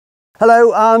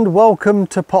Hello and welcome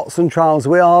to Pots and Trowels.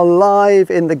 We are live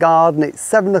in the garden. It's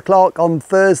 7 o'clock on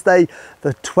Thursday,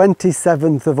 the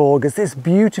 27th of August. It's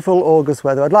beautiful August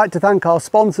weather. I'd like to thank our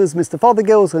sponsors, Mr.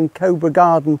 Fothergill's and Cobra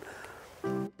Garden.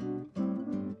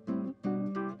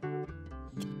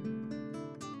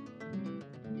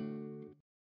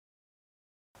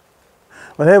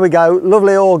 Well, here we go.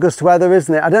 Lovely August weather,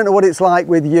 isn't it? I don't know what it's like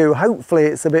with you. Hopefully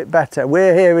it's a bit better.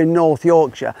 We're here in North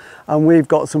Yorkshire and we've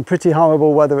got some pretty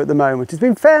horrible weather at the moment. It's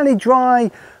been fairly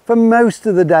dry for most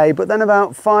of the day, but then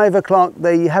about 5 o'clock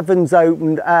the heavens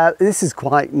opened. This is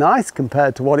quite nice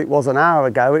compared to what it was an hour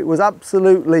ago. It was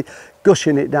absolutely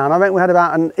gushing it down. I think we had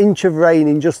about an inch of rain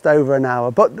in just over an hour,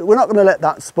 but we're not going to let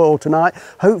that spoil tonight.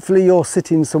 Hopefully you're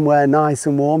sitting somewhere nice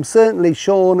and warm. Certainly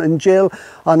Sean and Jill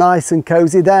are nice and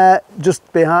cozy. They're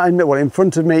just behind me, well, in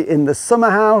front of me in the summer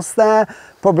house there,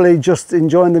 probably just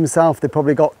enjoying themselves. They've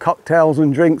probably got cocktails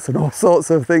and drinks and all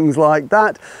sorts of things like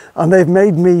that, and they've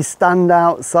made me stand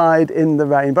outside in the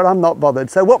rain, but I'm not bothered.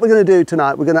 So what we're going to do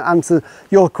tonight, we're going to answer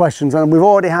your questions, and we've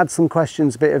already had some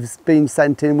questions been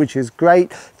sent in, which is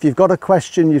great. If you've got a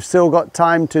question, you've still got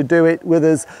time to do it with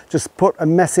us. Just put a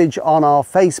message on our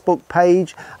Facebook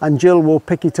page and Jill will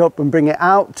pick it up and bring it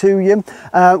out to you.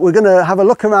 We're going to have a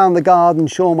look around the garden.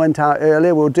 Sean went out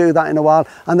earlier, we'll do that in a while,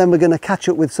 and then we're going to catch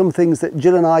up with some things that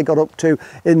Jill and I got up to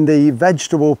in the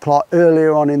vegetable plot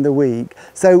earlier on in the week.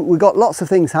 So we've got lots of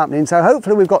things happening, so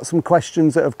hopefully we've got some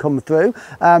questions that have come through.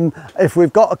 If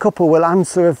we've got a couple, we'll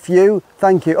answer a few.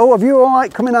 Thank you. Oh, are you all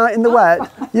right coming out in the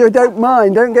wet? You don't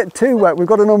mind, don't get too wet. We've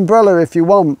got an umbrella if you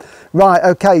want. Right,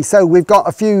 okay, so we've got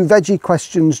a few veggie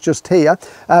questions just here.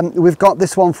 We've got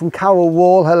this one from Carol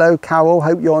Wall. Hello Carol,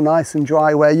 hope you're nice and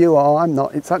dry where you are. I'm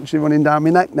not, it's actually running down my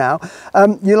neck now.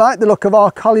 You like the look of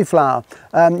our cauliflower?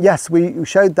 Yes, we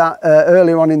showed that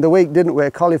earlier on in the week, didn't we?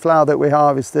 A cauliflower that we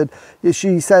harvested.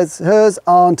 She says hers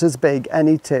aren't as big.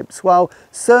 Any tips? Well,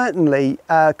 certainly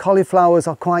cauliflowers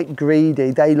are quite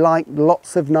greedy. They like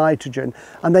lots of nitrogen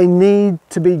and they need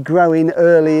to be growing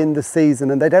early in the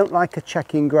season, and they don't like a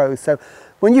check-in growth. So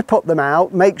when you put them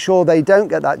out, make sure they don't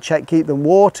get that check. Keep them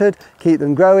watered, keep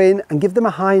them growing, and give them a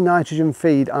high nitrogen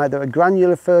feed. Either a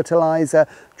granular fertilizer,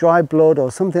 dry blood,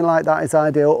 or something like that is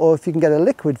ideal, or if you can get a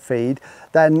liquid feed,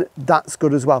 then that's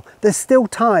good as well. There's still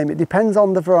time. It depends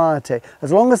on the variety.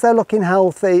 As long as they're looking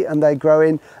healthy and they're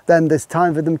growing, then there's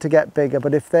time for them to get bigger.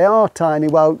 But if they are tiny,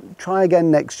 well, try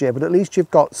again next year, but at least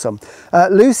you've got some.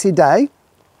 Lucy Day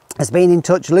has been in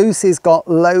touch. Lucy's got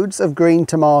loads of green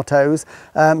tomatoes.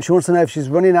 She wants to know if she's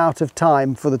running out of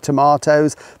time for the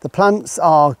tomatoes. The plants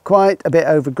are quite a bit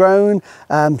overgrown.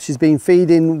 She's been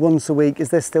feeding once a week. Is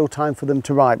there still time for them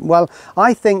to ripen? Well,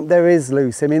 I think there is,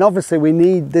 Lucy. I mean, obviously we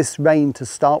need this rain to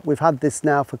stop. We've had this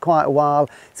now for quite a while.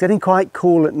 It's getting quite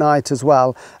cool at night as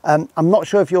well. I'm not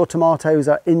sure if your tomatoes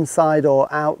are inside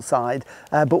or outside,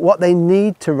 but what they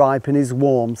need to ripen is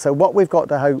warm. So what we've got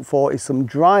to hope for is some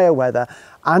drier weather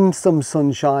and some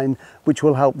sunshine, which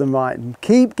will help them ripen.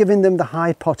 Keep giving them the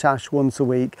high potash once a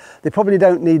week. They probably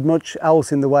don't need much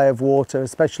else in the way of water,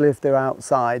 especially if they're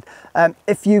outside.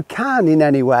 If you can in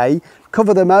any way,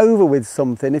 cover them over with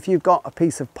something. If you've got a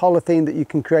piece of polythene that you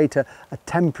can create a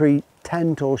temporary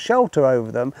tent or shelter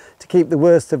over them to keep the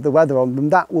worst of the weather on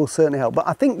them, that will certainly help. But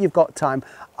I think you've got time.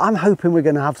 I'm hoping we're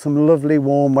going to have some lovely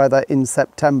warm weather in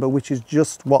September, which is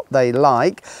just what they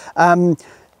like.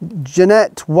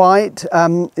 Jeanette White,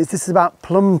 this is about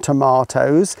plum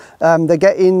tomatoes. They're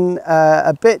getting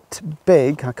a bit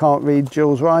big. I can't read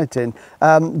Jill's writing,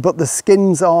 but the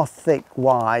skins are thick.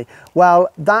 Why? Well,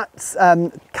 that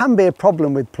can be a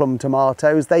problem with plum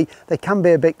tomatoes. They can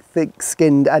be a bit thick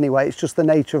skinned anyway. It's just the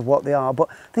nature of what they are. But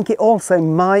I think it also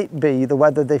might be the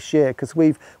weather this year, because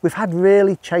we've had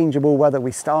really changeable weather.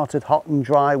 We started hot and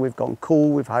dry, we've gone cool,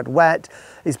 we've had wet.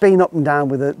 It's been up and down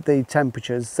with the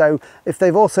temperatures. So if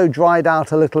they've also dried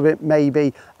out a little bit,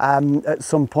 maybe at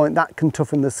some point, that can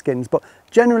toughen the skins. But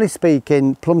generally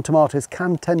speaking, plum tomatoes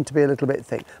can tend to be a little bit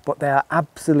thick, but they are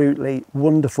absolutely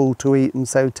wonderful to eat and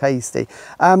so tasty.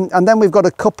 And then we've got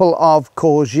a couple of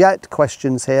courgette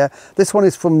questions here. This one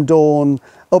is from Dawn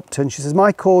Upton. She says,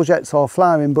 my courgettes are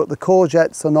flowering, but the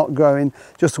courgettes are not growing,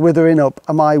 just withering up.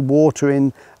 Am I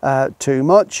watering too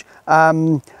much?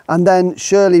 And then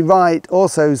Shirley Wright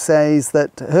also says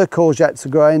that her courgettes are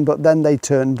growing, but then they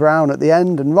turn brown at the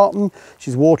end and rotten.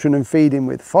 She's watering and feeding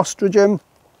with Fostrogen.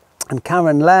 And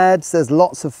Karen Laird says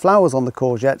lots of flowers on the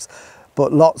courgettes,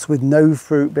 but lots with no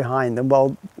fruit behind them.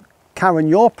 Well, Karen,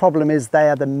 your problem is they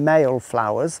are the male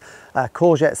flowers.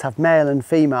 Courgettes have male and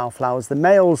female flowers. The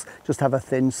males just have a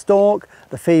thin stalk,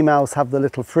 the females have the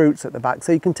little fruits at the back.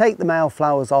 So you can take the male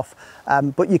flowers off,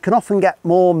 but you can often get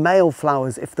more male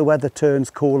flowers if the weather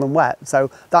turns cool and wet. So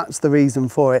that's the reason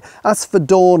for it. As for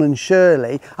Dawn and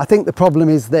Shirley, I think the problem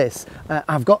is this.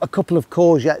 I've got a couple of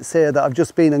courgettes here that I've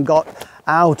just been and got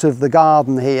out of the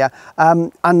garden here,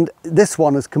 and this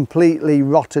one is completely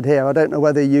rotted here. I don't know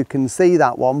whether you can see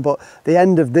that one, but the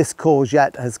end of this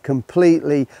courgette has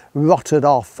completely rotted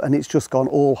off and it's just gone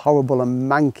all horrible and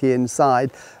manky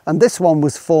inside. And this one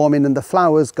was forming and the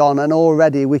flower's gone, and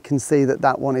already we can see that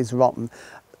that one is rotten.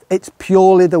 It's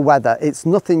purely the weather. It's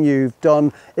nothing you've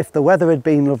done. If the weather had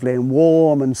been lovely and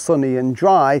warm and sunny and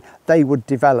dry, they would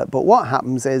develop. But what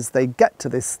happens is they get to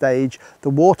this stage, the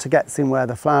water gets in where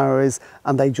the flower is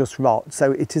and they just rot.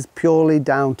 So it is purely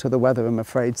down to the weather, I'm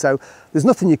afraid. So there's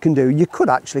nothing you can do. You could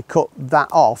actually cut that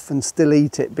off and still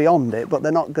eat it beyond it, but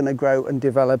they're not going to grow and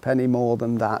develop any more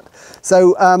than that.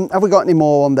 So have we got any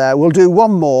more on there? We'll do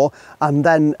one more and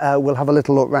then we'll have a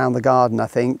little look around the garden, I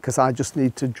think, because I just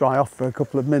need to dry off for a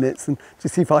couple of minutes and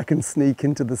just see if I can sneak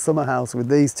into the summer house with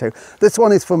these two. This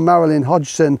one is from Marilyn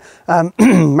Hodgson.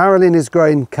 Marilyn is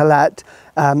growing Allett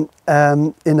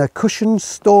in a cushion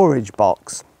storage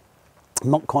box. I'm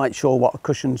not quite sure what a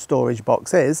cushion storage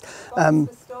box is.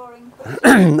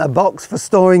 A box for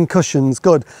storing cushions,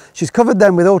 good. She's covered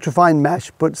them with ultrafine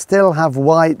mesh but still have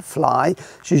white fly.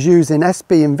 She's using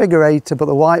SB Invigorator, but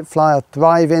the white fly are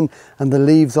thriving and the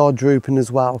leaves are drooping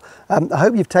as well. I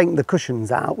hope you've taken the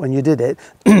cushions out when you did it.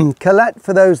 Allett,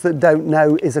 for those that don't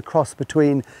know, is a cross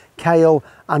between kale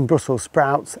and Brussels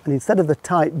sprouts, and instead of the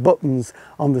tight buttons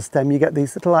on the stem you get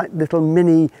these little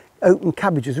mini open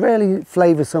cabbages, really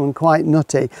flavoursome and quite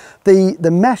nutty.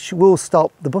 The mesh will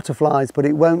stop the butterflies, but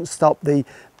it won't stop the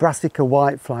brassica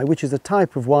whitefly, which is a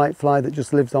type of whitefly that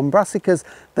just lives on brassicas.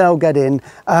 They'll get in.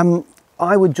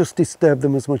 I would just disturb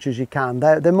them as much as you can.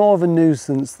 They're more of a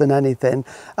nuisance than anything.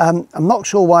 I'm not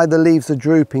sure why the leaves are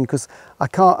drooping, because I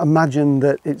can't imagine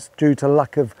that it's due to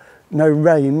lack of no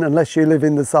rain, unless you live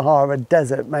in the Sahara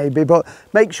Desert maybe, but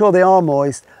make sure they are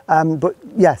moist. But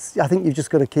yes, I think you've just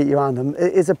got to keep your eye on them.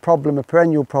 It is a problem, a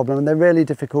perennial problem, and they're really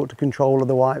difficult to control with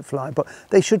the whitefly, but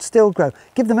they should still grow.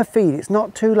 Give them a feed. It's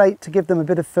not too late to give them a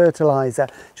bit of fertiliser.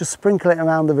 Just sprinkle it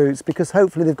around the roots, because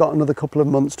hopefully they've got another couple of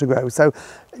months to grow. So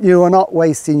you are not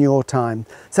wasting your time.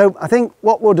 So I think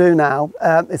what we'll do now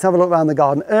is have a look around the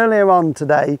garden. Earlier on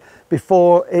today,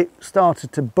 before it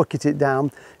started to bucket it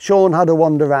down, Sean had a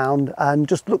wander around and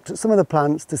just looked at some of the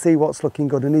plants to see what's looking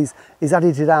good, and he's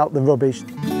edited out the rubbish.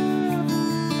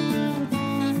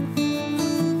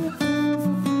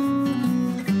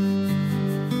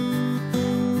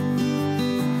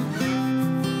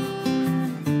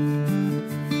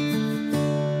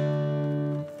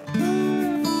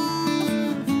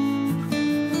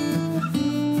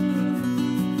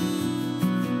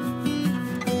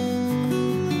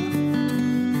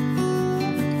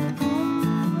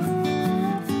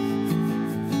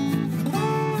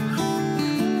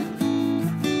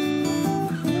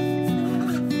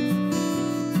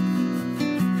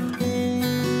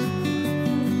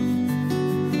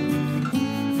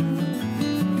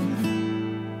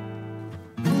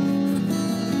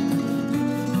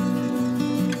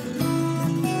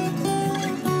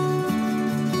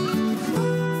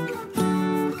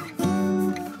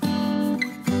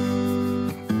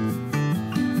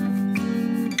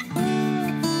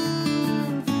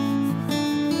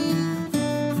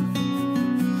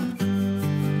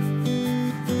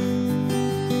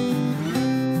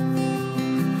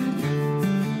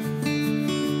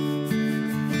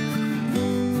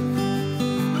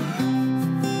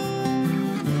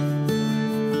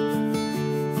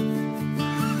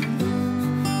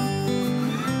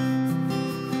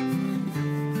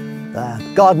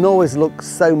 Garden always looks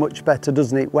so much better,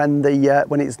 doesn't it, when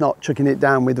it's not chucking it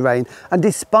down with rain. And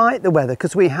despite the weather,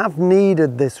 because we have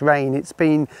needed this rain, it's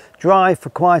been dry for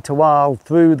quite a while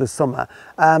through the summer,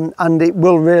 and it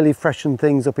will really freshen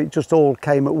things up. It just all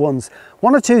came at once.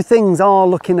 One or two things are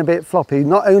looking a bit floppy.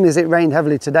 Not only has it rained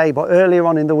heavily today, but earlier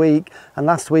on in the week and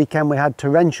last weekend we had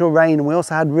torrential rain, and we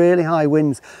also had really high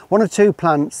winds. One or two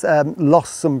plants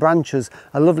lost some branches.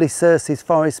 A lovely Circe's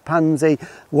forest pansy,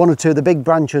 one or two of the big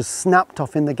branches snapped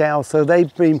off in the gale, so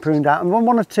they've been pruned out, and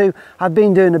one or two I've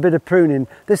been doing a bit of pruning.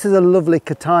 This is a lovely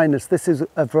Catinus. This is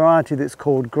a variety that's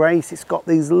called Grace. It's got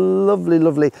these lovely,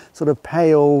 lovely sort of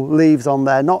pale leaves on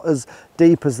there, not as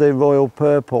deep as the royal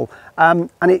purple. And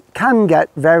it can get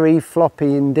very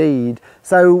floppy indeed.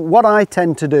 So what I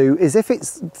tend to do is, if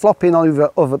it's flopping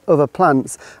over other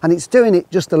plants and it's doing it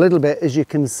just a little bit, as you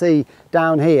can see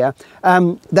down here,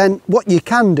 then what you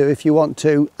can do if you want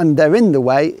to, and they're in the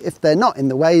way, if they're not in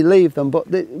the way, leave them,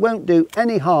 but it won't do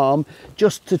any harm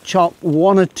just to chop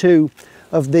 1 or 2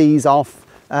 of these off.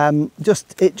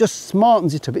 It just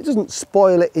smartens it up. It doesn't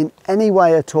spoil it in any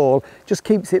way at all, just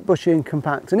keeps it bushy and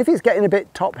compact. And if it's getting a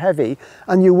bit top heavy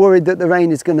and you're worried that the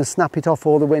rain is going to snap it off,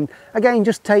 or the wind, again,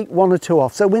 just take 1 or 2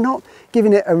 off. So we're not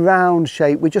giving it a round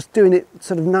shape, we're just doing it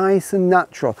sort of nice and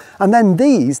natural. And then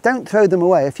these, don't throw them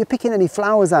away. If you're picking any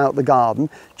flowers out the garden,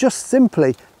 just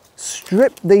simply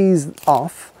strip these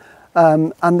off,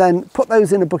 and then put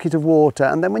those in a bucket of water,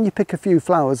 and then when you pick a few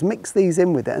flowers, mix these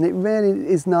in with it, and it really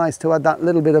is nice to add that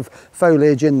little bit of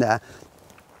foliage in there.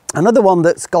 Another one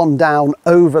that's gone down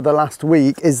over the last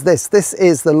week is this. This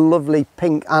is the lovely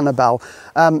pink Annabelle.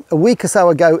 A week or so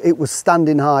ago it was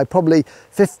standing high, probably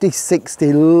 50,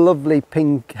 60 lovely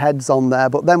pink heads on there,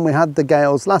 but then we had the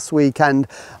gales last weekend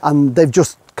and they've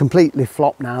just completely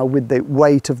flopped now with the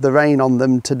weight of the rain on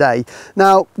them today.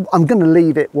 Now I'm going to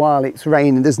leave it while it's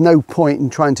raining. There's no point in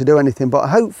trying to do anything, but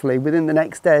hopefully within the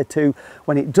next day or two,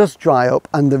 when it does dry up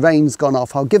and the rain's gone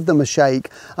off, I'll give them a shake.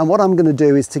 And what I'm going to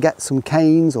do is to get some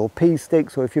canes or pea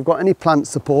sticks, or if you've got any plant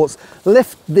supports,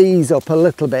 lift these up a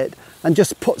little bit and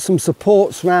just put some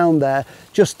supports round there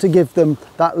just to give them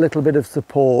that little bit of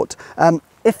support.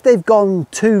 If they've gone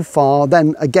too far,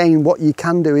 then again what you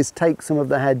can do is take some of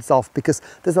the heads off, because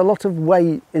there's a lot of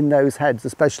weight in those heads,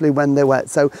 especially when they're wet.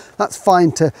 So that's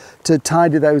fine to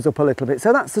tidy those up a little bit.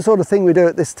 So that's the sort of thing we do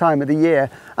at this time of the year.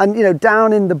 And you know,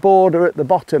 down in the border at the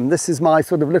bottom, this is my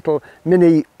sort of little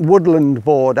mini woodland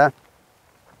border,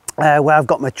 where I've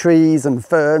got my trees and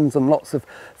ferns and lots of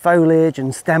foliage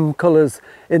and stem colours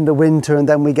in the winter, and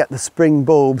then we get the spring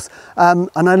bulbs, and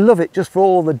I love it just for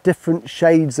all the different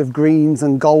shades of greens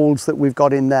and golds that we've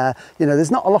got in there. You know, there's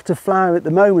not a lot of flower at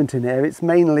the moment in here, it's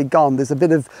mainly gone. There's a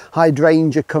bit of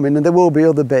hydrangea coming, and there will be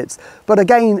other bits, but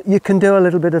again you can do a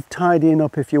little bit of tidying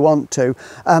up if you want to.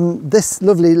 This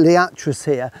lovely liatris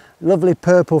here, lovely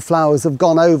purple flowers, have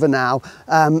gone over now,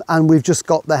 and we've just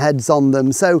got the heads on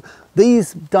them. So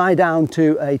these die down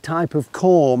to a type of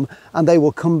corm and they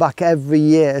will come back every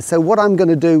year. So what I'm going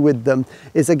to do with them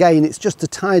is, again, it's just a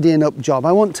tidying up job.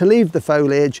 I want to leave the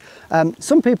foliage.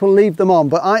 Some people leave them on,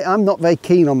 but I'm not very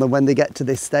keen on them when they get to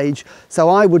this stage. So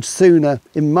I would sooner,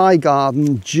 in my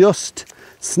garden, just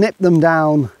snip them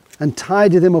down and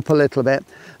tidy them up a little bit,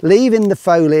 leaving the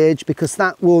foliage, because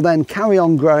that will then carry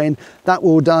on growing, that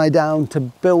will die down to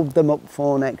build them up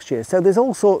for next year. So there's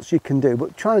all sorts you can do,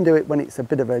 but try and do it when it's a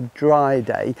bit of a dry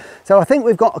day. So I think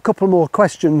we've got a couple more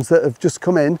questions that have just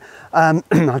come in.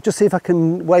 I'll just see if I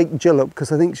can wake Jill up,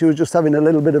 because I think she was just having a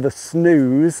little bit of a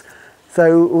snooze.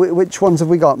 So which ones have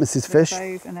we got, Mrs. Fish?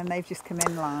 Those, and then they've just come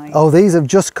in live. Oh, these have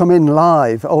just come in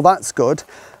live. Oh, that's good.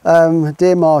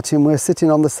 Dear Martin, we're sitting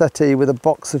on the settee with a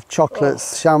box of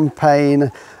chocolates,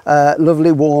 champagne,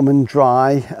 lovely warm and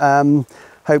dry.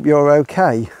 Hope you're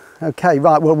okay. Okay,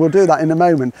 right, well, we'll do that in a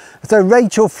moment. So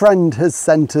Rachel Friend has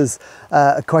sent us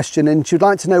a question in. She'd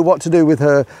like to know what to do with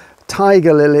her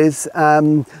tiger lilies.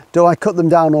 Do I cut them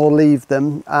down or leave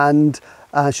them? And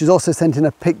she's also sent in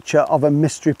a picture of a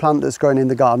mystery plant that's growing in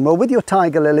the garden. Well, with your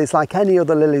tiger lilies, like any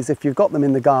other lilies, if you've got them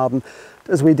in the garden,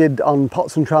 as we did on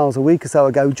Pots and Trowels a week or so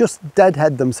ago, just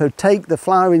deadhead them. So take the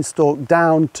flowering stalk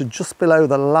down to just below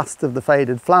the last of the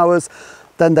faded flowers.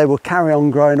 Then they will carry on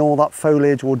growing, all that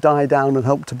foliage will die down and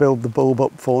help to build the bulb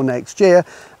up for next year.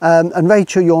 And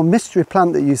Rachel, your mystery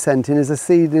plant that you sent in is a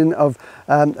seedling of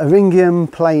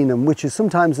Eryngium planum, which is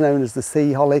sometimes known as the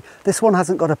sea holly. This one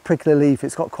hasn't got a prickly leaf,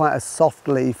 it's got quite a soft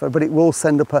leaf, but it will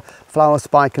send up a flower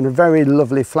spike and a very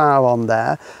lovely flower on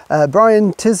there.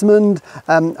 Brian Tismond,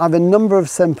 I have a number of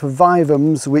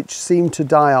sempervivums which seem to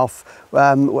die off,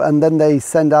 and then they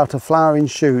send out a flowering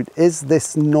shoot. Is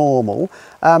this normal?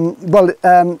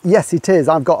 Yes, it is.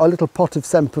 I've got a little pot of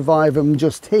sempervivum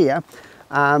just here,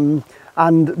 and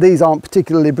these aren't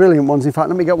particularly brilliant ones. In fact,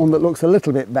 let me get one that looks a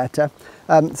little bit better.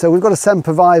 So we've got a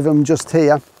sempervivum just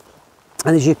here,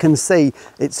 And as you can see,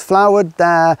 it's flowered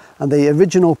there, and the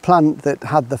original plant that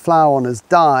had the flower on has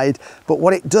died. But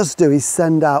what it does do is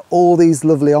send out all these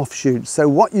lovely offshoots. So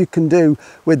what you can do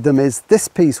with them is this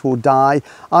piece will die.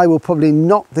 I will probably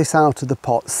knock this out of the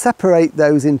pot, separate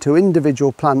those into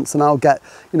individual plants, and I'll get,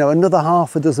 you know, another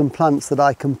half a dozen plants that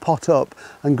I can pot up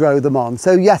and grow them on.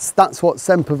 So yes, that's what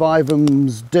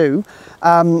sempervivums do.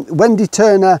 Wendy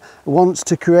Turner wants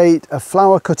to create a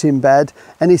flower cutting bed.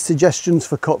 Any suggestions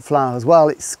for cut flowers? Well,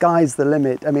 it's sky's the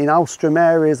limit. I mean,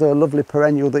 alströmerias are a lovely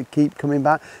perennial that keep coming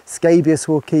back. Scabious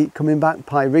will keep coming back.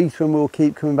 Pyrethrum will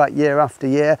keep coming back year after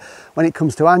year. When it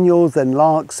comes to annuals, then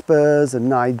larkspurs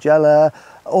and nigella,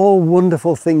 all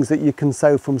wonderful things that you can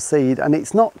sow from seed. And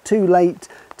it's not too late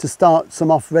to start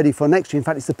some off ready for next year. In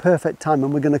fact, it's the perfect time,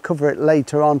 and we're going to cover it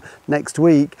later on next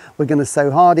week. We're going to sow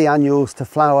hardy annuals to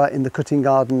flower in the cutting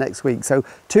garden next week. So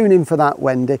tune in for that,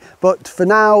 Wendy. But for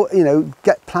now, you know,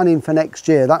 get planning for next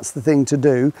year. That's the thing to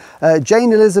do.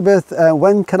 Jane Elizabeth,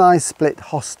 when can I split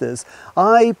hostas?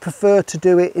 I prefer to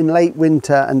do it in late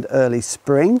winter and early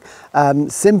spring,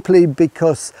 simply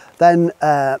because then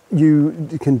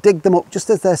you can dig them up just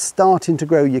as they're starting to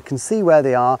grow. You can see where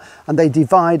they are, and they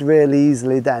divide really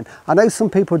easily then. I know some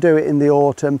people do it in the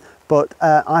autumn, but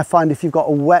I find if you've got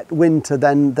a wet winter,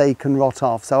 then they can rot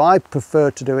off. So I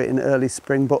prefer to do it in early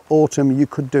spring, but autumn you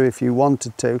could do if you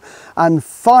wanted to. And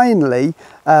finally,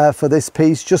 for this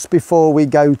piece, just before we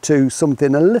go to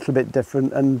something a little bit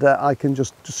different, and I can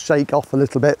just shake off a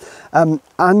little bit,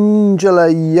 Angela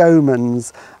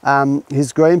Yeomans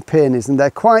is growing peonies, and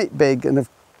they're quite big, and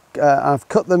I've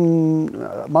cut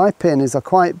them. My peonies are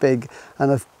quite big,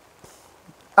 and I've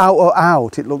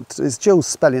it's Jill's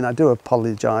spelling, I do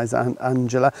apologise,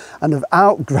 Angela, and have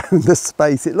outgrown the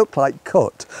space. It looked like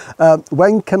cut.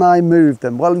 When can I move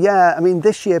them? Well, yeah, I mean,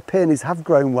 this year peonies have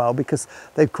grown well because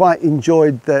they've quite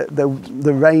enjoyed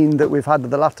the rain that we've had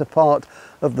at the latter part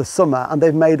of the summer, and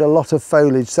they've made a lot of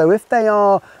foliage. So if they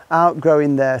are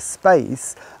outgrowing their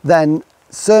space, then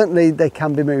certainly they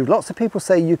can be moved. Lots of people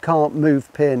say you can't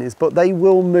move peonies, but they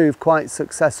will move quite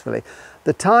successfully.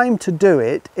 The time to do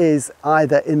it is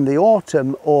either in the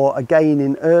autumn or again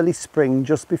in early spring,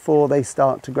 just before they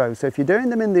start to grow. So if you're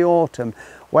doing them in the autumn,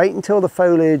 wait until the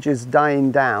foliage is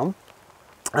dying down,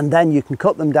 and then you can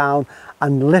cut them down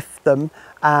and lift them,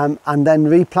 and then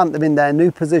replant them in their new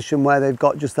position where they've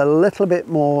got just a little bit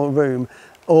more room.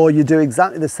 Or you do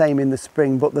exactly the same in the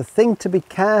spring. But the thing to be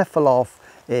careful of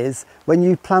is when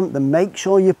you plant them, make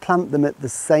sure you plant them at the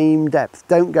same depth.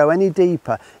 Don't go any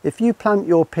deeper. If you plant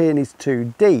your peonies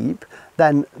too deep,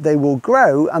 then they will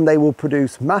grow and they will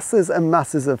produce masses and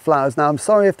masses of flowers. Now, I'm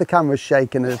sorry if the camera's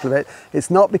shaking a little bit. It's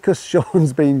not because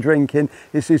Sean's been drinking.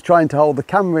 It's he's trying to hold the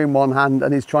camera in one hand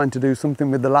and he's trying to do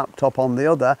something with the laptop on the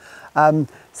other.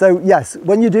 So yes,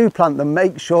 when you do plant them,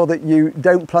 make sure that you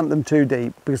don't plant them too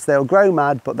deep, because they'll grow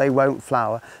mad but they won't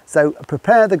flower. So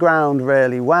prepare the ground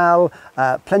really well,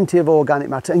 plenty of organic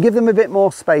matter, and give them a bit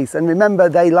more space. And remember,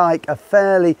 they like a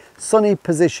fairly sunny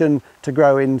position to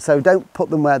grow in, so don't put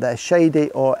them where they're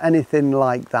shady or anything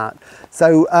like that.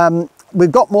 So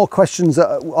we've got more questions that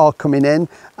are coming in,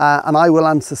 and I will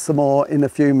answer some more in a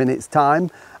few minutes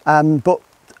time. But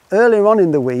earlier on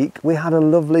in the week, we had a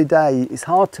lovely day. It's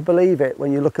hard to believe it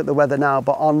when you look at the weather now,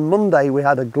 but on Monday we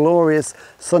had a glorious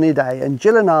sunny day, and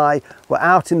Jill and I were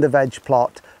out in the veg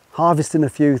plot harvesting a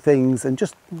few things and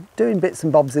just doing bits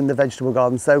and bobs in the vegetable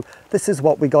garden. So this is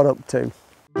what we got up to.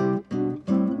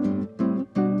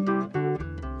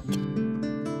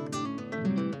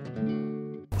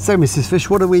 So, Mrs. Fish,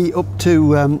 what are we up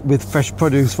to with fresh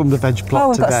produce from the veg plot today? Oh,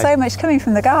 we've got so much coming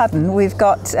from the garden. We've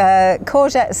got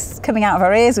courgettes coming out of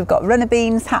our ears, we've got runner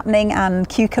beans happening, and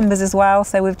cucumbers as well.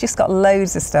 So we've just got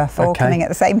loads of stuff all coming at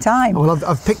the same time. Well,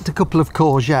 I've picked a couple of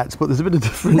courgettes, but there's a bit of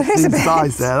difference in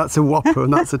size there. That's a whopper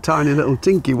and that's a tiny little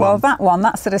tinky one. Well,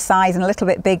 that sort of size and a little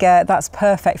bit bigger, that's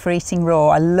perfect for eating raw.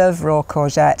 I love raw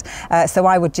courgette. So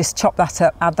I would just chop that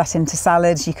up, add that into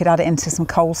salads. You could add it into some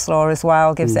coleslaw as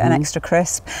well, gives it an extra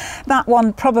crisp. That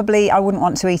one, probably I wouldn't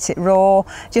want to eat it raw,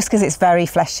 just because it's very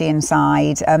fleshy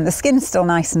inside. The skin's still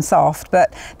nice and soft,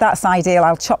 but that's ideal.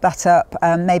 I'll chop that up,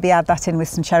 maybe add that in with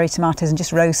some cherry tomatoes and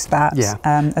just roast that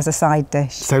as a side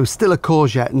dish. So still a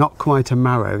courgette, not quite a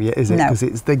marrow yet, is it? No.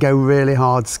 Because they go really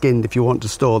hard skinned if you want to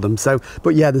store them. So,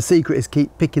 but yeah, the secret is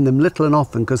keep picking them little and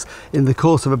often, because in the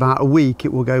course of about a week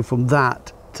it will go from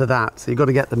that to that, so you've got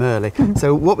to get them early.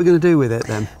 So what we're going to do with it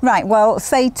then? Right, well,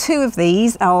 say 2 of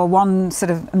these, or one sort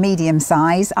of medium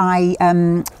size,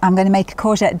 I'm going to make a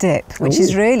courgette dip, which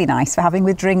is really nice for having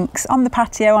with drinks on the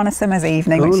patio on a summer's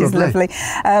evening, which is lovely.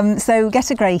 So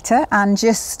get a grater and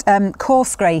just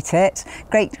coarse grate it,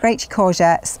 grate your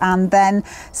courgettes, and then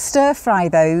stir fry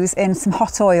those in some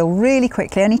hot oil really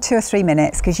quickly, only 2 or 3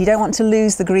 minutes, because you don't want to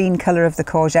lose the green colour of the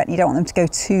courgette, you don't want them to go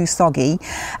too soggy,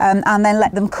 and then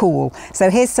let them cool. So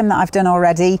here's some that I've done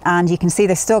already, and you can see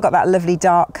they've still got that lovely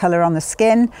dark colour on the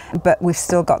skin, but we've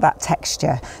still got that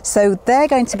texture. So they're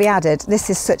going to be added, this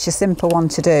is such a simple one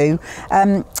to do,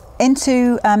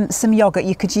 into some yoghurt.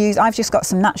 You could use, I've just got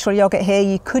some natural yoghurt here,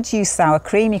 you could use sour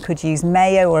cream, you could use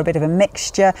mayo or a bit of a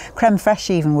mixture, creme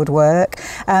fraiche even would work.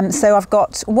 So I've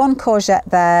got 1 courgette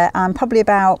there and probably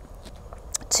about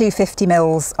 250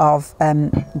 mils of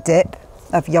dip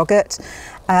of yoghurt.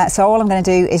 So all I'm going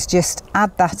to do is just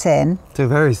add that in. So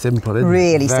very simple, isn't it?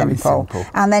 Really simple.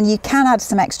 And then you can add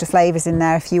some extra flavours in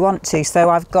there if you want to. So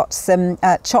I've got some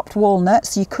chopped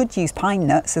walnuts. You could use pine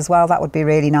nuts as well, that would be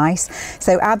really nice.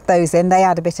 So add those in, they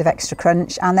add a bit of extra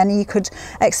crunch. And then you could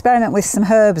experiment with some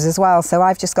herbs as well. So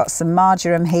I've just got some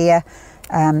marjoram here,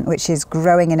 which is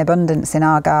growing in abundance in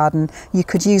our garden. You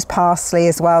could use parsley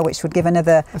as well, which would give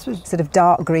another sort of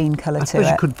dark green colour to it. I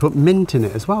suppose you could put mint in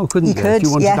it as well, couldn't you? You could, if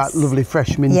you wanted that lovely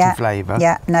fresh minty flavour.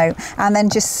 Yeah, no. And then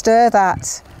just stir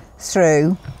that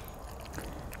through.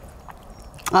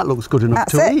 That looks good enough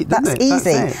to eat, doesn't it? That's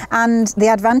easy. And the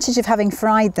advantage of having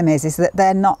fried them is that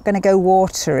they're not going to go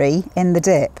watery in the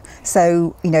dip.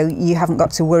 So, you know, you haven't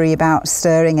got to worry about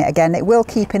stirring it again. It will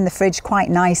keep in the fridge quite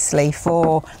nicely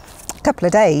for couple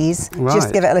of days.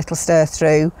 Just give it a little stir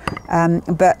through,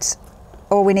 but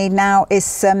all we need now is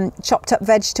some chopped up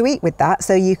veg to eat with that.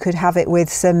 So you could have it with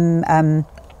some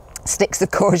sticks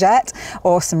of courgette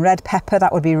or some red pepper,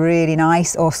 that would be really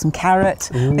nice, or some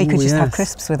carrot. Ooh, you could just have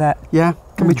crisps with it. Yeah.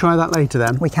 Can we try that later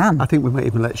then? We can. I think we might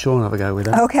even let Sean have a go with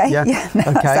it. Okay. Yeah, no,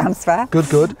 okay. That sounds fair. Good,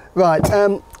 good. Right,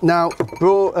 now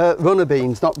runner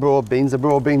beans, not broad beans. The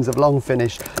broad beans have long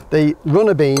finished. The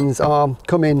runner beans are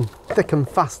coming thick and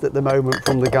fast at the moment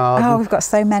from the garden. Oh, we've got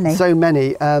so many. So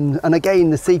many. And again,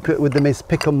 the secret with them is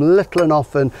pick them little and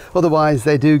often, otherwise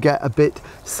they do get a bit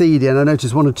seedy. And I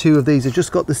noticed 1 or 2 of these have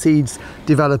just got the seeds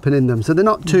developing in them. So they're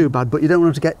not too bad, but you don't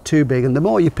want them to get too big. And the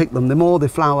more you pick them, the more they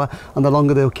flower and the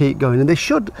longer they'll keep going. And they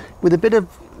should, with a bit of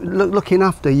looking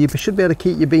after, you should be able to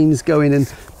keep your beans going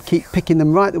and keep picking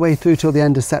them right the way through till the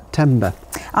end of September.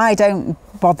 I don't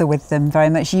bother with them very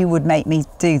much. You would make me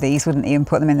do these, wouldn't you, and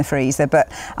put them in the freezer,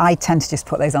 but I tend to just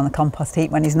put those on the compost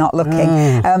heap when he's not looking.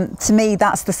 To me,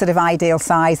 that's the sort of ideal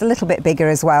size. A little bit bigger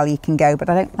as well you can go, but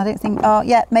I don't think, oh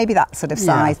yeah, maybe that sort of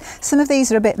size. Some of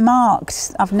these are a bit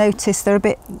marked. I've noticed they're a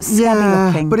bit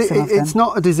scabby looking. But it's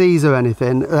not a disease or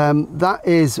anything. That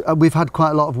is, we've had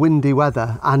quite a lot of windy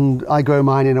weather, and I grow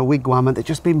mine in a wigwam and they've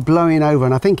just been blowing over,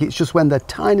 and I think it's just when they're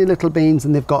tiny little beans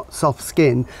and they've got soft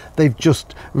skin, they've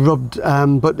just rubbed,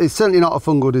 but it's certainly not a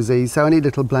fungal disease, so any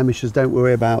little blemishes, don't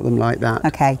worry about them like that.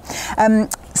 Okay.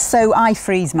 So I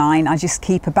freeze mine. I just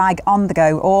keep a bag on the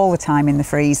go all the time in the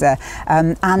freezer,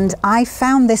 and I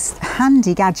found this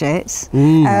handy gadget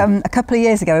a couple of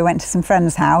years ago. We went to some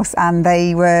friend's house and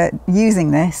they were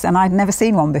using this, and I'd never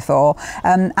seen one before,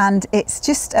 and it's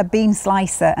just a bean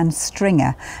slicer and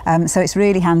stringer, so it's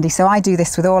really handy. So I do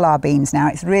this with all our beans now.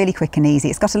 It's really quick and easy.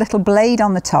 It's got a little blade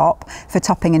on the top for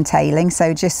topping and tailing,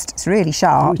 so just it's really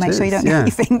sharp. Make sure you don't get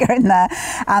your finger in there,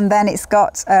 and then it's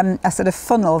got a sort of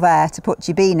funnel there to put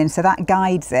your bean in, so that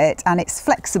guides it, and it's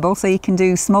flexible, so you can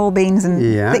do small beans and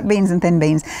thick beans and thin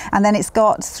beans, and then it's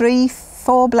got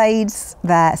 3-4 blades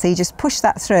there, so you just push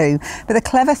that through. But the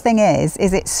clever thing is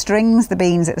it strings the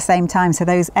beans at the same time, so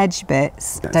those edge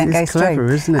bits don't go through,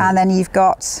 isn't it? And then you've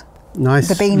got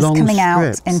the beans coming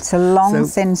out into long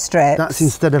thin strips. That's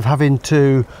instead of having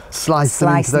to slice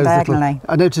them into those little.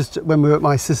 I noticed when we were at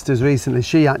my sister's recently,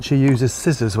 she actually uses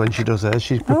scissors when she does hers.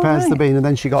 She prepares the bean and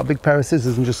then she got a big pair of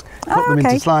scissors and just cut them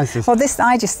into slices. Well, this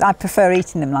I prefer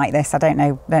eating them like this. I don't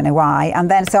know why. And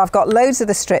then so I've got loads of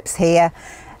the strips here.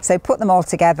 So put them all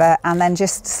together and then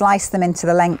just slice them into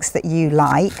the lengths that you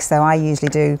like. So I usually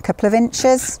do a couple of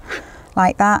inches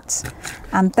like that,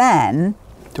 and then.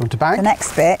 Do you want a bag? The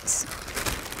next bit.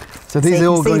 So these are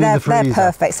all going in the freezer. They're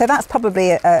perfect. So that's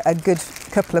probably a good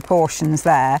couple of portions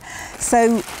there.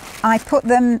 So I put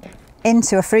them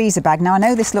into a freezer bag. Now I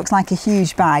know this looks like a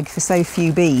huge bag for so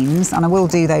few beans, and I will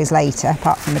do those later,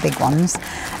 apart from the big ones.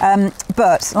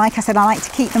 But like I said, I like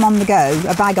to keep them on the go,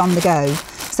 a bag on the go.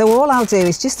 So So all I'll do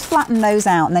is just flatten those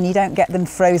out, and then you don't get them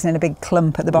frozen in a big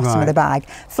clump at the bottom of the bag.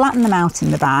 Flatten them out in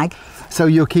the bag. So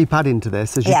you'll keep adding to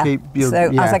this as you keep...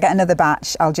 So as I get another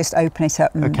batch, I'll just open it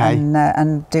up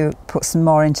and put some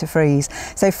more into freeze.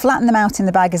 So flatten them out in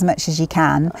the bag as much as you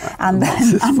can, and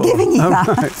then I'm giving you that.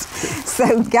 Right.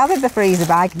 So gather the freezer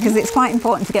bag, because it's quite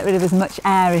important to get rid of as much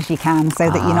air as you can,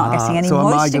 so that you're not getting any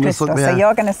moisture crystals. So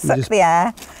you're going to suck the air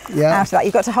out of that.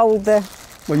 You've got to hold the...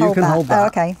 Well, you can hold that. Oh,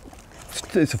 okay.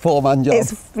 It's a four-man job.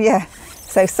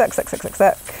 So suck, suck, suck, suck,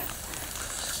 suck.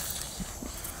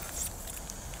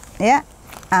 Yeah,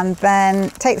 and then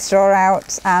take the straw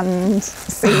out and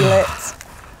seal it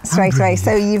straight away.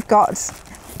 So you've got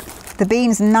the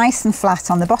beans nice and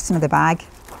flat on the bottom of the bag.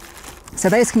 So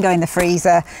those can go in the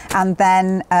freezer, and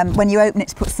then when you open it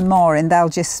to put some more in, they'll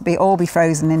just all be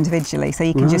frozen individually. So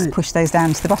you can just push those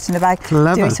down to the bottom of the bag.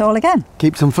 Clever. Do it all again.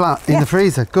 Keeps them flat in the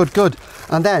freezer. Good, good.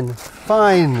 And then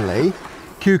finally,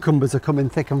 cucumbers are coming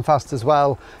thick and fast as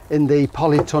well in the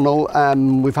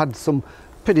polytunnel. We've had some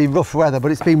pretty rough weather,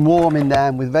 but it's been warm in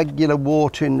there, with regular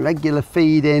watering, regular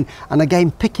feeding, and again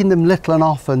picking them little and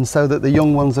often so that the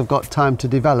young ones have got time to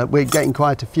develop. We're getting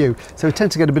quite a few, so we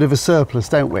tend to get a bit of a surplus,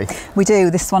 don't we? We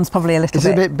do. This one's probably a little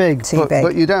bit big, too big,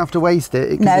 but you don't have to waste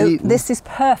it. It can be eaten. This is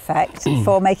perfect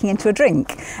for making into a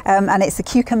drink, and it's a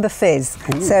cucumber fizz.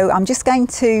 Ooh. So I'm just going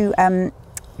to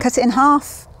cut it in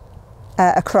half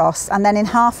across, and then in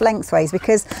half lengthways,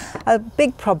 because a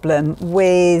big problem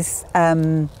with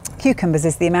cucumbers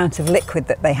is the amount of liquid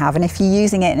that they have, and if you're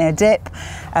using it in a dip,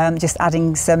 just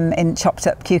adding some chopped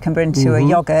up cucumber into a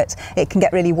yogurt, it can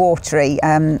get really watery,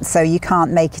 so you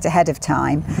can't make it ahead of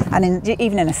time, and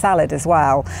even in a salad as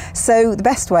well. So the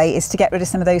best way is to get rid of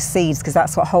some of those seeds, because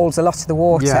that's what holds a lot of the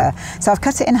water. So I've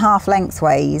cut it in half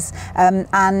lengthways,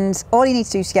 and all you need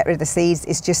to do to get rid of the seeds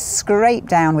is just scrape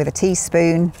down with a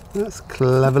teaspoon. That's a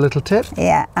clever little tip.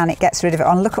 Yeah, and it gets rid of it.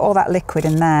 And look at all that liquid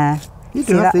in there. You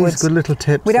do have these good little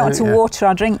tips. We don't want to water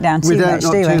our drink down too much,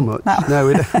 do we? Not too much. No,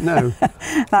 we don't. No.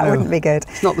 That wouldn't be good.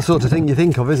 It's not the sort of thing you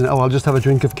think of, isn't it? Oh, I'll just have a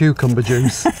drink of cucumber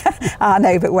juice.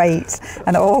 No, but wait,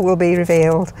 and all will be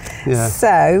revealed. Yeah.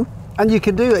 So. And you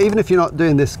can do it, even if you're not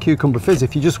doing this cucumber fizz,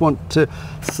 if you just want to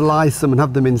slice them and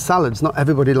have them in salads. Not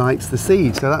everybody likes the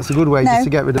seed, so that's a good way just to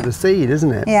get rid of the seed,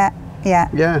 isn't it? Yeah, yeah.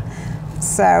 Yeah.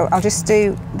 So I'll just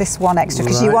do this one extra,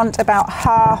 because you want about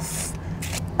half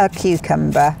a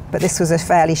cucumber, but this was a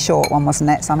fairly short one, wasn't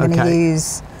it? So I'm going to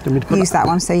use that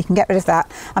one, so you can get rid of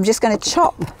that. I'm just going to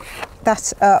chop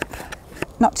that up,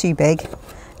 not too big,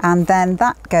 and then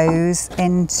that goes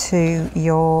into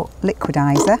your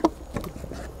liquidizer.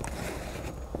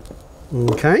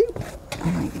 Okay.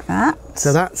 Like that.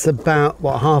 So that's about,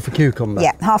 what, half a cucumber?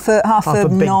 Yeah, half a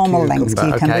normal length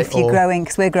cucumber. If you're growing,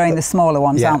 because we're growing the smaller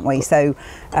ones, aren't we? So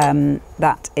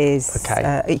that is,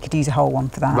 you could use a whole one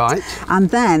for that. Right. And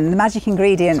then the magic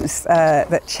ingredients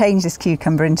that change this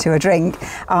cucumber into a drink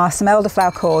are some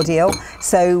elderflower cordial.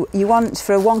 So you want,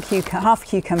 for half a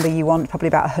cucumber, you want probably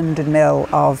about 100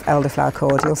 ml of elderflower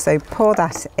cordial. So pour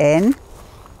that in.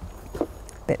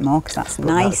 Bit more, because that's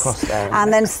nice.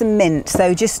 And then some mint,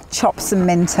 so just chop some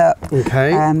mint up.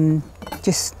 Okay.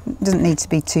 Just doesn't need to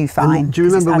be too fine. And do you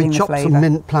remember we chopped some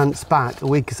mint plants back a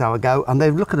week or so ago, and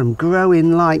they've, look at them,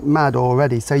 growing like mad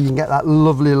already, so you can get that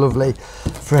lovely, lovely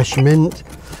fresh mint.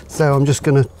 So I'm just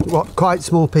going to, quite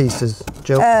small pieces,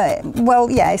 Jill? Well,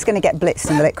 yeah, it's going to get blitzed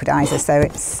in the liquidizer, so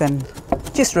it's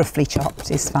just roughly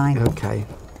chopped is fine. Okay.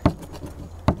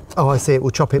 Oh, I see it.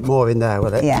 We'll chop it more in there,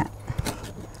 will it? Yeah.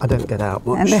 I don't get out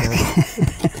much. I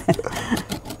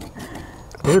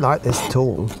do like this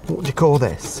tool. What do you call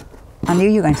this? I knew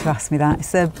you were going to ask me that.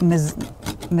 It's a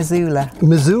Missoula.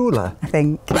 Missoula? I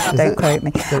think. Don't quote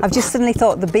me. I've just suddenly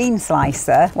thought the bean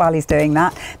slicer, while he's doing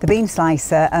that, the bean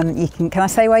slicer, can I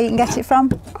say where you can get it from?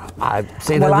 I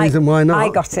see no reason why not. I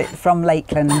got it from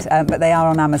Lakeland, but they are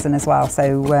on Amazon as well,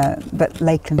 so, but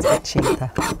Lakeland's a bit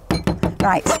cheaper.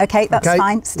 Right, okay, that's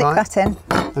fine. Stick that in.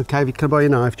 Okay, if you can borrow your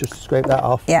knife, just scrape that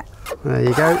off. Yeah. There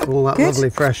you go, all that lovely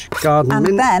fresh garden mint.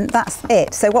 And then that's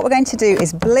it. So what we're going to do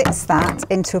is blitz that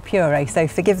into a puree. So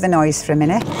forgive the noise for a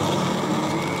minute.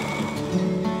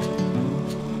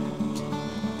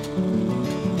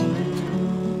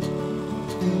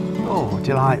 Oh,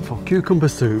 delightful. Cucumber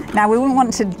soup. Now, we wouldn't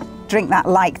want to drink that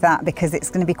like that, because it's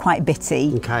going to be quite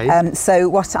bitty. Okay. So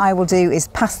what I will do is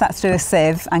pass that through a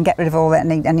sieve and get rid of all that,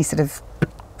 any sort of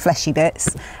fleshy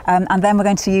bits, and then we're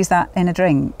going to use that in a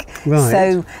drink. Right.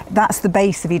 So that's the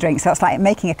base of your drink. So it's like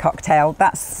making a cocktail.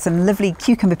 That's some lovely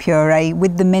cucumber puree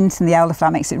with the mint and the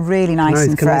elderflower. Makes it really nice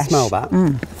and Can fresh. I smell that?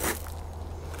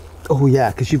 Oh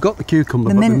yeah, because you've got the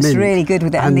cucumber. The mint's really good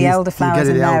with it, and the elderflowers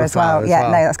in there as well. Yeah,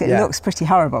 no, that's good. Yeah. It looks pretty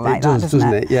horrible like that,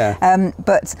 doesn't it? Yeah.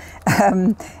 We're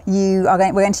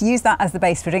going to use that as the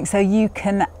base for drink, so you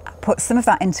can put some of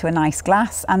that into a nice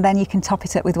glass, and then you can top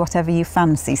it up with whatever you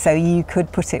fancy. So you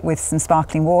could put it with some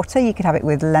sparkling water, you could have it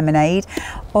with lemonade,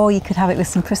 or you could have it with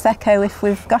some Prosecco if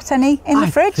we've got any in the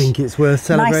fridge. I think it's worth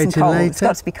celebrating nice and cold. later. It's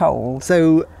got to be cold.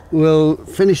 So we'll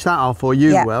finish that off, or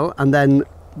you will, and then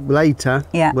later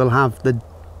we'll have the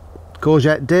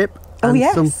courgette dip and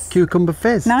some cucumber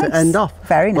fizz to end off.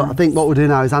 Very nice. But I think what we'll do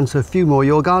now is answer a few more of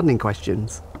your gardening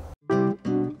questions.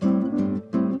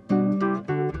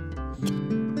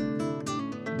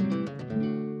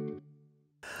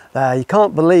 You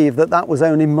can't believe that that was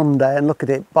only Monday, and look at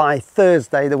it, by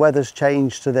Thursday the weather's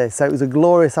changed to this. So it was a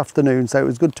glorious afternoon, so it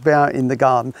was good to be out in the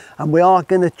garden, and we are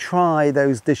going to try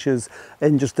those dishes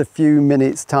in just a few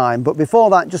minutes time. But before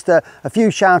that, just a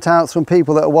few shout outs from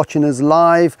people that are watching us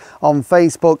live on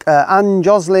Facebook. Anne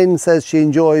Joslin says she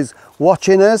enjoys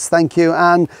watching us. Thank you,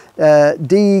 Anne.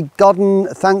 Dee Godden,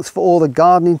 thanks for all the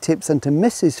gardening tips, and to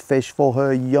Mrs. Fish for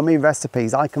her yummy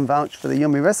recipes. I can vouch for the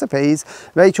yummy recipes.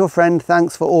 Rachel Friend,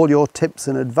 thanks for all your tips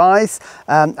and advice.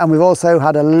 And we've also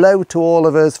had a hello to all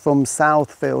of us from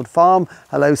Southfield Farm.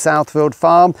 Hello, Southfield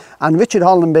Farm. And Richard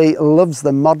Hollandby loves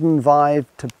the modern vibe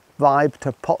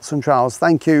to pots and trowels.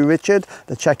 Thank you, Richard.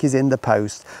 The check is in the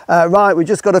post. Right, we've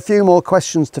just got a few more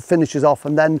questions to finish us off,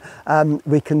 and then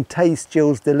we can taste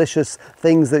Jill's delicious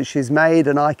things that she's made,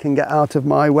 and I can get out of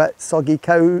my wet, soggy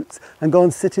coat and go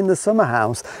and sit in the summer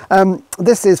house.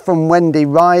 This is from Wendy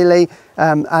Riley,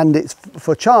 and it's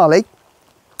for Charlie,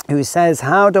 who says,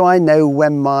 how do I know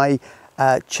when my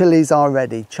chilies are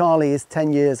ready? Charlie is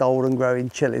 10 years old and growing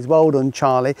chilies. Well done,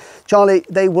 Charlie. Charlie,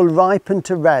 they will ripen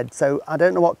to red, so I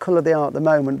don't know what colour they are at the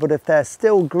moment, but if they're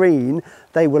still green,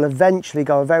 they will eventually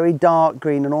go a very dark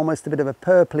green and almost a bit of a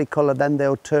purpley colour, then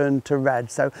they'll turn to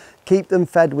red. So keep them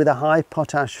fed with a high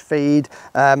potash feed,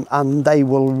 and they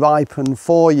will ripen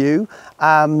for you.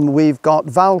 We've got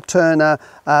Val Turner,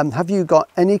 have you got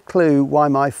any clue why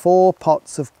my 4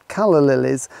 pots of calla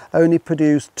lilies only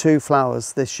produced 2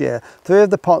 flowers this year? 3 of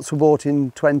the pots were bought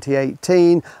in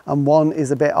 2018 and 1 is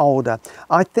a bit older.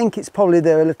 I think it's probably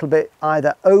they're a little bit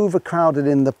either overcrowded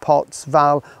in the pots,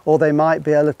 Val, or they might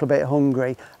be a little bit hungry.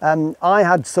 I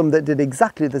had some that did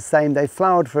exactly the same. They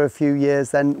flowered for a few years,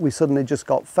 then we suddenly just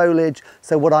got foliage.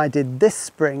 So what I did this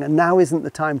spring, and now isn't the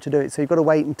time to do it, so you've got to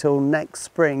wait until next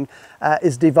spring,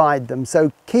 is divide them.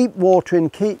 So keep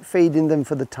watering, keep feeding them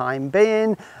for the time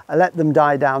being, let them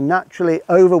die down naturally,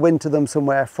 overwinter them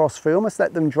somewhere frost-free, almost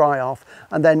let them dry off,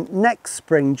 and then next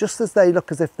spring, just as they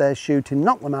look as if they're shooting,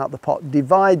 knock them out of the pot,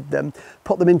 divide them,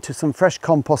 put them into some fresh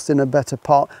compost in a better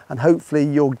pot, and hopefully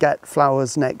you'll get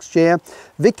flowers next year.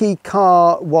 Vicky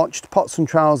Carr watched Pots and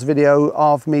Trowels video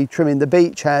of me trimming the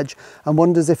beech hedge and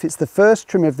wonders if it's the first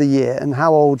trim of the year and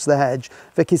how old's the hedge.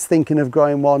 Vicky's thinking of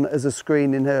growing one as a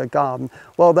screen in her garden.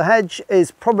 Well, the hedge is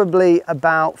probably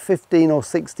about 15 or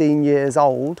 16 years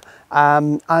old,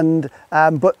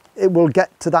 but it will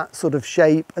get to that sort of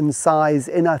shape and size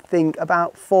in, I think,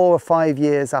 about 4 or 5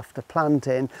 years after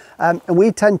planting. And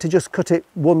we tend to just cut it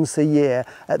once a year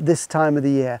at this time of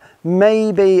the year.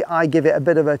 Maybe I give it a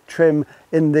bit of a trim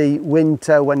in the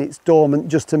winter when it's dormant,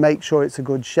 just to make sure it's a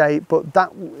good shape, but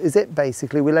that is it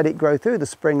basically. We let it grow through the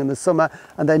spring and the summer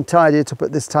and then tidy it up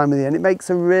at this time of the year, and it makes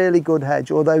a really good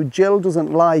hedge, although Jill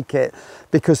doesn't like it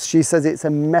because she says it's a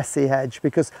messy hedge,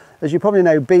 because as you probably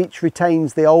know, beech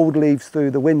retains the old leaves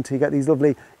through the winter. You get these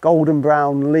lovely golden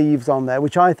brown leaves on there,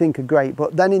 which I think are great,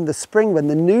 but then in the spring when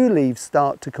the new leaves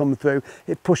start to come through,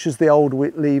 it pushes the old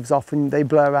leaves off and they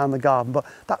blow around the garden, but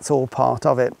that's all part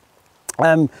of it.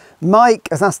 Mike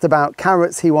has asked about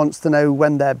carrots. He wants to know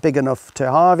when they're big enough to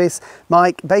harvest.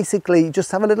 Mike, basically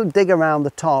just have a little dig around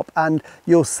the top and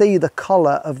you'll see the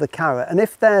collar of the carrot, and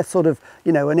if they're sort of,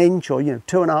 you know, an inch or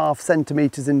 2.5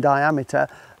 centimeters in diameter,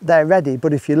 they're ready.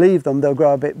 But if you leave them, they'll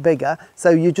grow a bit bigger,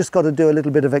 so you just got to do a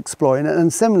little bit of exploring.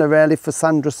 And similar really for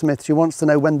Sandra Smith, she wants to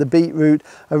know when the beetroot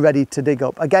are ready to dig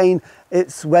up. Again,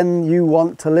 it's when you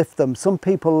want to lift them. Some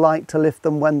people like to lift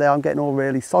them when they are getting all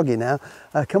really soggy now.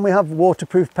 Can we have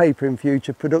waterproof paper in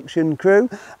future, production crew?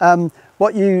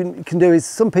 What you can do is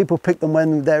some people pick them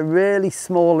when they're really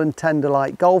small and tender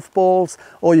like golf balls,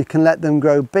 or you can let them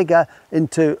grow bigger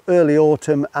into early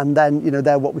autumn, and then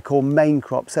they're what we call main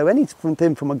crop. So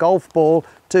anything from a golf ball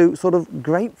to sort of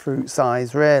grapefruit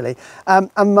size really.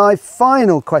 And my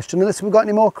final question, unless we've got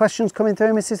any more questions coming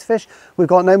through, Mrs. Fish, we've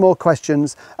got no more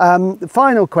questions. The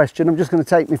final question, I'm just going to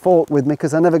take my fork with me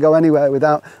because I never go anywhere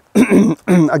without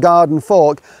a garden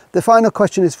fork. The final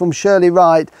question is from Shirley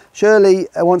Wright. Shirley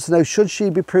wants to know, should she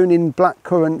be pruning black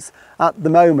currants at the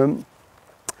moment?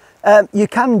 You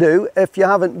can do if you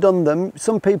haven't done them.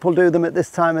 Some people do them at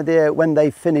this time of the year when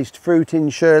they've finished fruiting,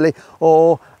 Shirley,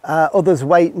 or others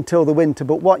wait until the winter.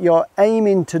 But what you're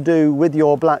aiming to do with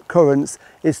your black currants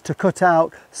is to cut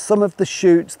out some of the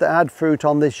shoots that had fruit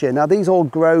on this year. Now these all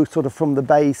grow sort of from the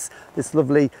base, this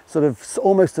lovely sort of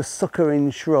almost a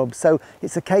suckering shrub. So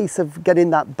it's a case of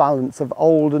getting that balance of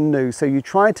old and new. So you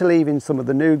try to leave in some of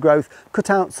the new growth,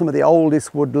 cut out some of the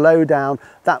oldest wood low down.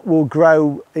 That will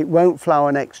grow, it won't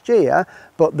flower next year,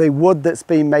 but the wood that's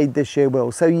been made this year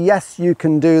will. So yes, you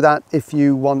can do that if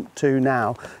you want to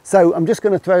now. So I'm just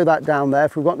going to throw that down there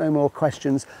if we've got no more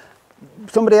questions.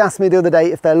 Somebody asked me the other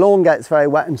day if their lawn gets very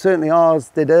wet, and certainly ours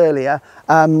did earlier,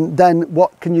 then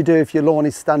what can you do if your lawn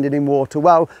is standing in water?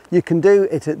 Well, you can do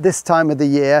it at this time of the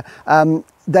year.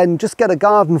 Then just get a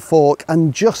garden fork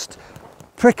and just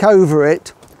prick over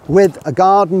it with a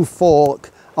garden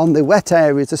fork on the wet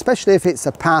areas, especially if it's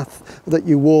a path that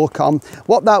you walk on.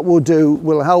 What that will do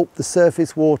will help the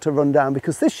surface water run down,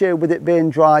 because this year with it being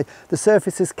dry, the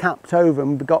surface is capped over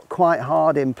and got quite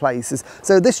hard in places.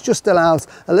 So this just allows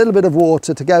a little bit of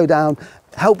water to go down,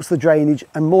 helps the drainage,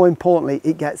 and more importantly,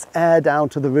 it gets air down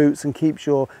to the roots and keeps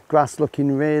your grass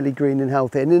looking really green and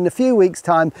healthy. And in a few weeks'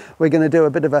 time, we're going to do a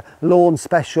bit of a lawn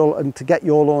special and to get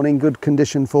your lawn in good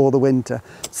condition for the winter.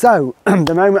 So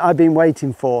the moment I've been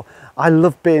waiting for. I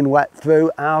love being wet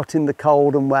through, out in the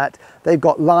cold and wet. They've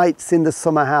got lights in the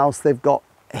summer house, they've got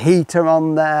heater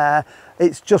on there.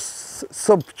 It's just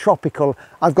subtropical.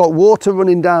 I've got water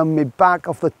running down my back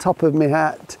off the top of my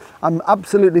hat. I'm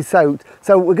absolutely soaked.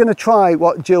 So we're going to try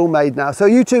what Jill made now. So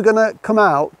you two are going to come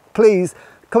out, please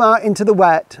come out into the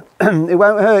wet. It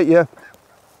won't hurt you.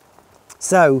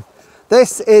 So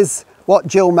this is what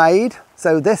Jill made.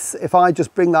 So this, if I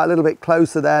just bring that a little bit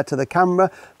closer there to the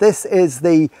camera, this is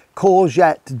the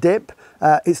courgette dip.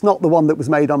 It's not the one that was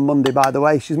made on Monday, by the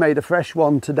way. She's made a fresh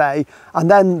one today. And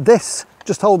then this,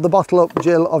 just hold the bottle up,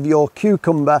 Jill, of your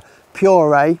cucumber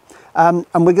puree. And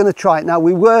we're going to try it. Now,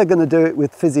 we were going to do it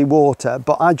with fizzy water,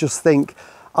 but I just think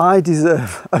I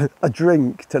deserve a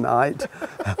drink tonight.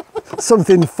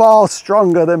 Something far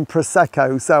stronger than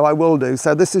Prosecco, so I will do.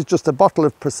 So this is just a bottle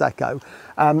of Prosecco.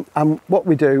 And what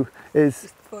we do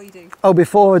is... Before you do. Oh,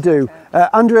 before I do. Okay.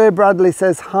 Andrea Bradley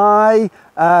says hi.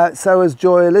 So has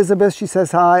Joy Elizabeth, she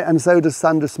says hi. And so does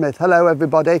Sandra Smith. Hello,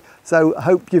 everybody. So I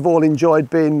hope you've all enjoyed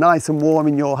being nice and warm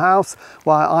in your house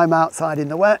while I'm outside in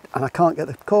the wet and I can't get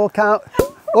the cork out.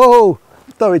 Oh,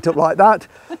 throw it up like that.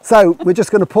 So we're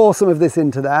just going to pour some of this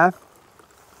into there.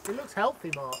 It looks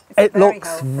healthy, Mark. It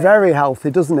looks very healthy,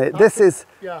 doesn't it? This is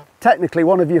technically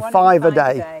one of your five a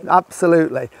day.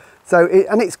 Absolutely. So,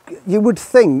 you would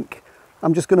think,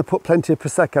 I'm just going to put plenty of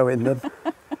Prosecco in them.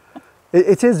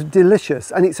 It is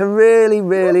delicious, and it's a really,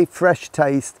 really fresh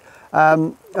taste.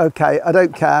 Okay, I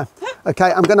don't care.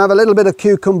 Okay, I'm going to have a little bit of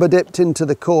cucumber dipped into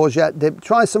the courgette dip.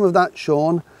 Try some of that,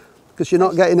 Sean, because you're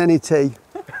not getting any tea.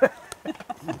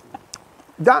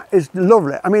 That is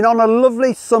lovely. I mean, on a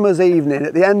lovely summer's evening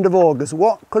at the end of August,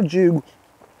 what could you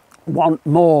want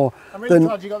more I'm really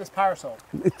glad you got this parasol.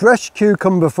 Fresh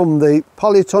cucumber from the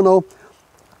polytunnel,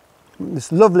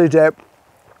 this lovely dip,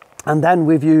 and then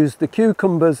we've used the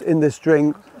cucumbers in this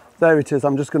drink. There it is.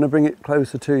 I'm just going to bring it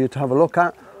closer to you to have a look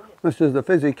at. This is the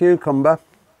fizzy cucumber,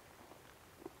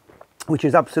 which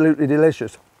is absolutely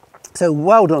delicious. So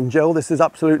well done, Jill. This is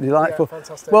absolutely delightful. Yeah,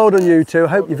 fantastic. Well done, you two.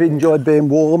 Hope you've enjoyed being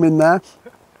warm in there.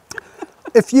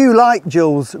 If you like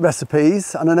Jill's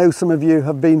recipes, and I know some of you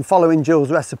have been following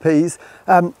Jill's recipes,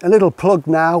 a little plug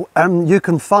now, you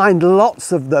can find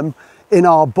lots of them in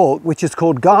our book, which is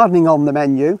called Gardening on the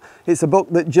Menu. It's a book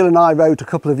that Jill and I wrote a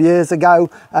couple of years ago.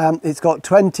 It's got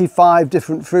 25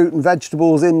 different fruit and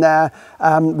vegetables in there,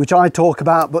 which I talk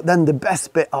about, but then the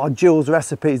best bit are Jill's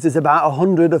recipes. There's about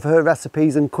 100 of her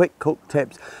recipes and quick cook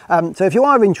tips. So if you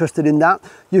are interested in that,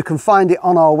 you can find it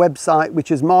on our website,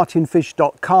 which is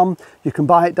martinfish.com. You can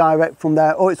buy it direct from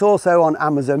there, or it's also on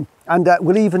Amazon. And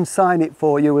we'll even sign it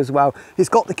for you as well. It's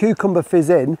got the cucumber fizz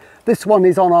in. This one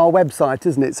is on our website,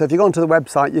 isn't it? So if you go onto the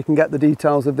website, you can get the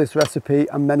details of this recipe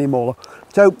and many more.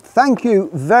 So thank you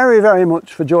very, very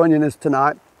much for joining us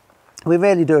tonight. We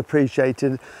really do appreciate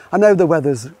it. I know the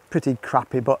weather's pretty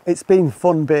crappy, but it's been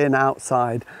fun being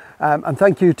outside. And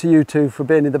thank you to you two for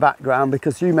being in the background,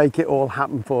 because you make it all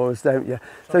happen for us, don't you?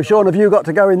 So Sean, have you got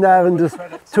to go in there and just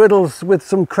twiddles with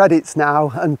some credits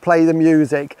now and play the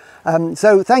music?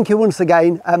 So thank you once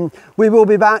again. We will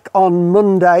be back on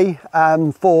Monday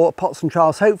for Pots and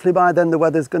Trowels. Hopefully by then the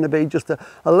weather's going to be just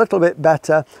a little bit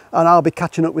better, and I'll be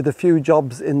catching up with a few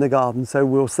jobs in the garden. So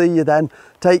we'll see you then.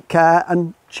 Take care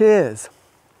and cheers.